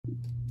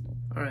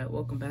Alright,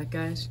 welcome back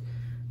guys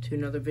to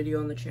another video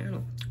on the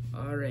channel.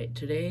 Alright,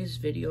 today's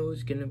video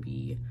is gonna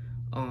be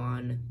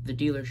on the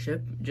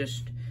dealership,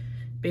 just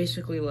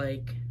basically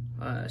like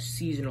a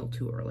seasonal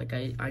tour. Like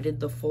I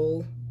did the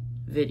full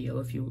video,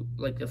 if you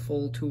like the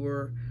full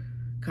tour,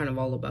 kind of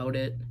all about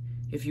it.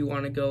 If you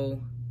want to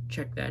go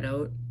check that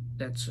out,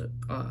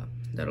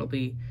 that'll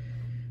be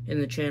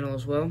in the channel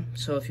as well.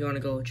 So if you want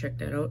to go check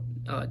that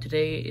out,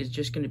 today is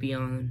just going to be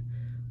on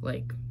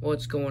like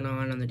what's going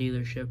on the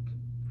dealership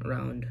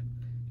around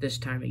this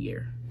time of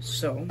year.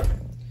 So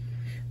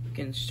we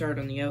can start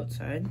on the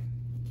outside.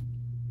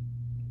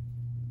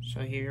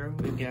 So here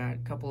we've got a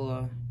couple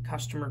of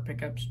customer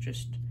pickups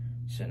just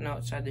sitting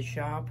outside the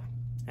shop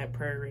at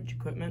Prairie Ridge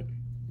Equipment.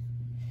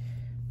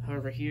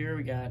 Over here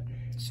we got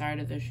side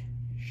of the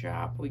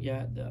shop, we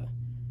got the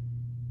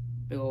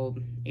big old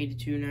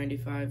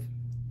 8295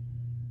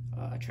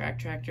 track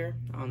tractor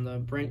on the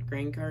Brent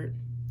grain cart.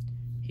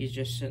 He's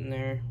just sitting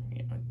there,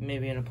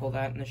 maybe gonna pull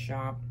that in the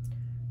shop.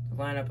 The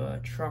lineup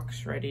of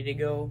trucks ready to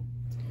go.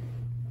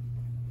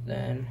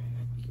 Then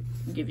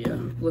give you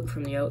a look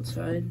from the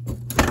outside.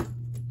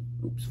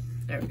 Oops,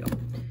 there we go.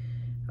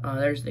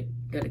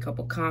 Got a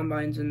couple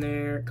combines in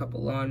there, a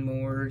couple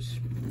lawnmowers.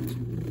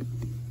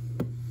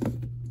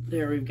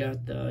 There we've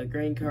got the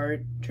grain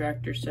cart,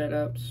 tractor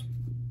setups,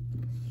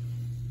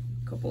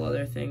 a couple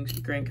other things,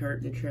 grain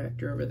cart and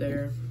tractor over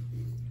there.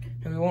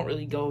 And we won't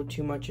really go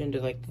too much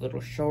into like the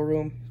little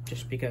showroom,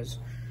 just because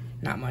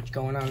not much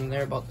going on in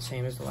there, about the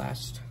same as the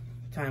last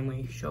time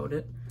we showed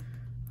it.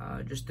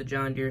 Just the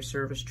John Deere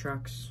service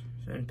trucks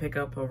and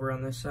pickup over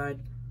on this side.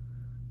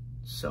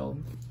 So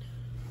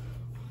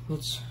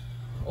let's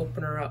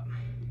open her up.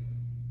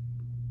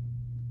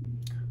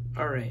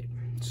 Alright,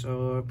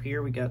 so up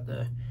here we got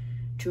the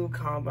two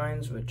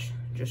combines, which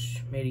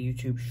just made a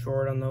YouTube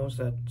short on those.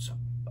 That's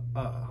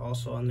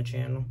also on the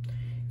channel.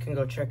 You can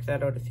go check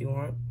that out if you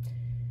want.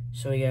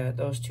 So yeah,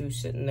 those two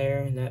sitting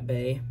there in that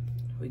bay.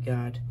 We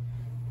got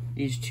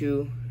these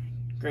two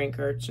grain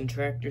carts and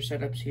tractor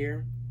setups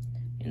here.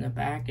 In the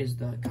back is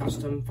the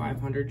custom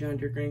 500 John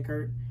Deere grain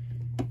cart,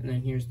 and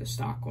then here's the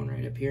stock one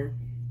right up here.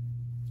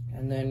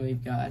 And then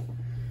we've got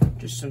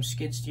just some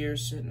skid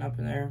steers sitting up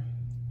in there.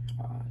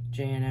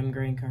 J&M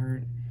grain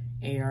cart,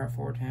 AR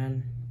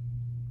 410,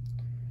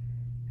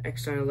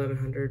 Exxon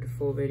 1100,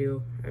 full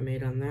video I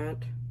made on that.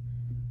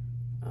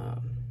 A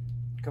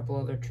couple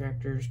other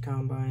tractors,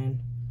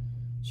 combine,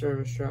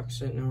 service trucks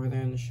sitting over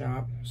there in the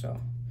shop. So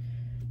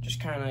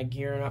just kind of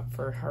gearing up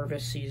for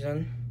harvest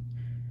season.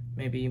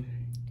 Maybe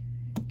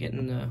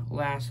getting the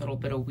last little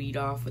bit of weed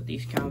off with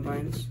these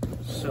combines.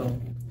 So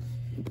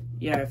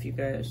yeah, if you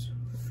guys,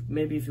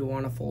 maybe if you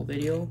want a full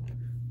video,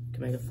 you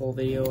can make a full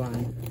video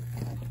on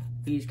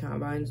these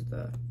combines,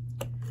 the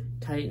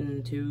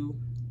Titan 2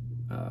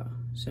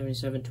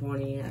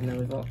 7720, and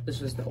then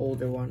this is the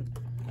older one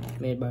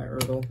made by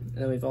Ertl, and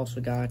then we've also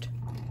got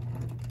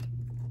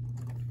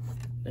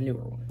the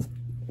newer one,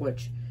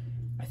 which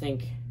I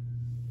think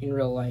in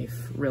real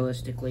life,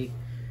 realistically,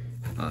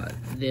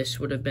 this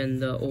would have been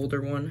the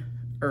older one,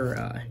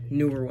 or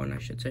newer one I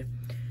should say,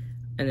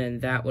 and then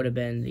that would have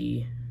been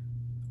the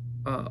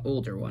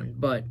older one,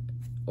 but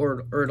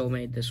Ertl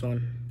made this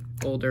one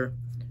older,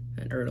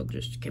 and Ertl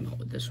just came out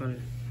with this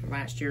one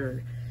last year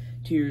or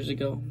 2 years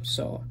ago.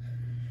 So,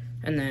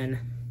 and then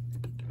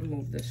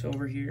move this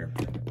over here.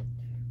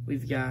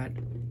 We've got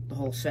the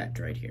whole set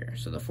right here.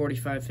 So the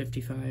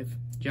 4555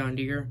 John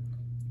Deere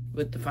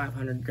with the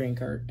 500 grain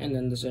cart, and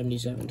then the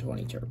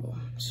 7720 turbo.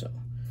 So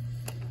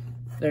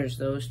there's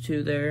those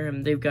two there,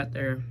 and they've got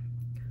their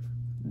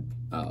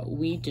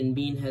wheat and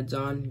bean heads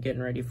on,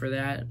 getting ready for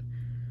that.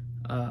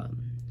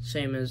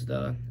 Same as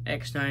the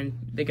X9.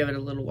 They give it a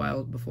little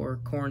while before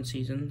corn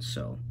season.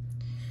 So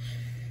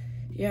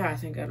yeah, I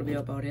think that'll be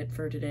about it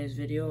for today's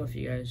video. If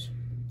you guys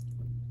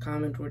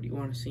comment what you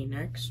want to see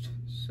next.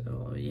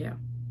 So yeah.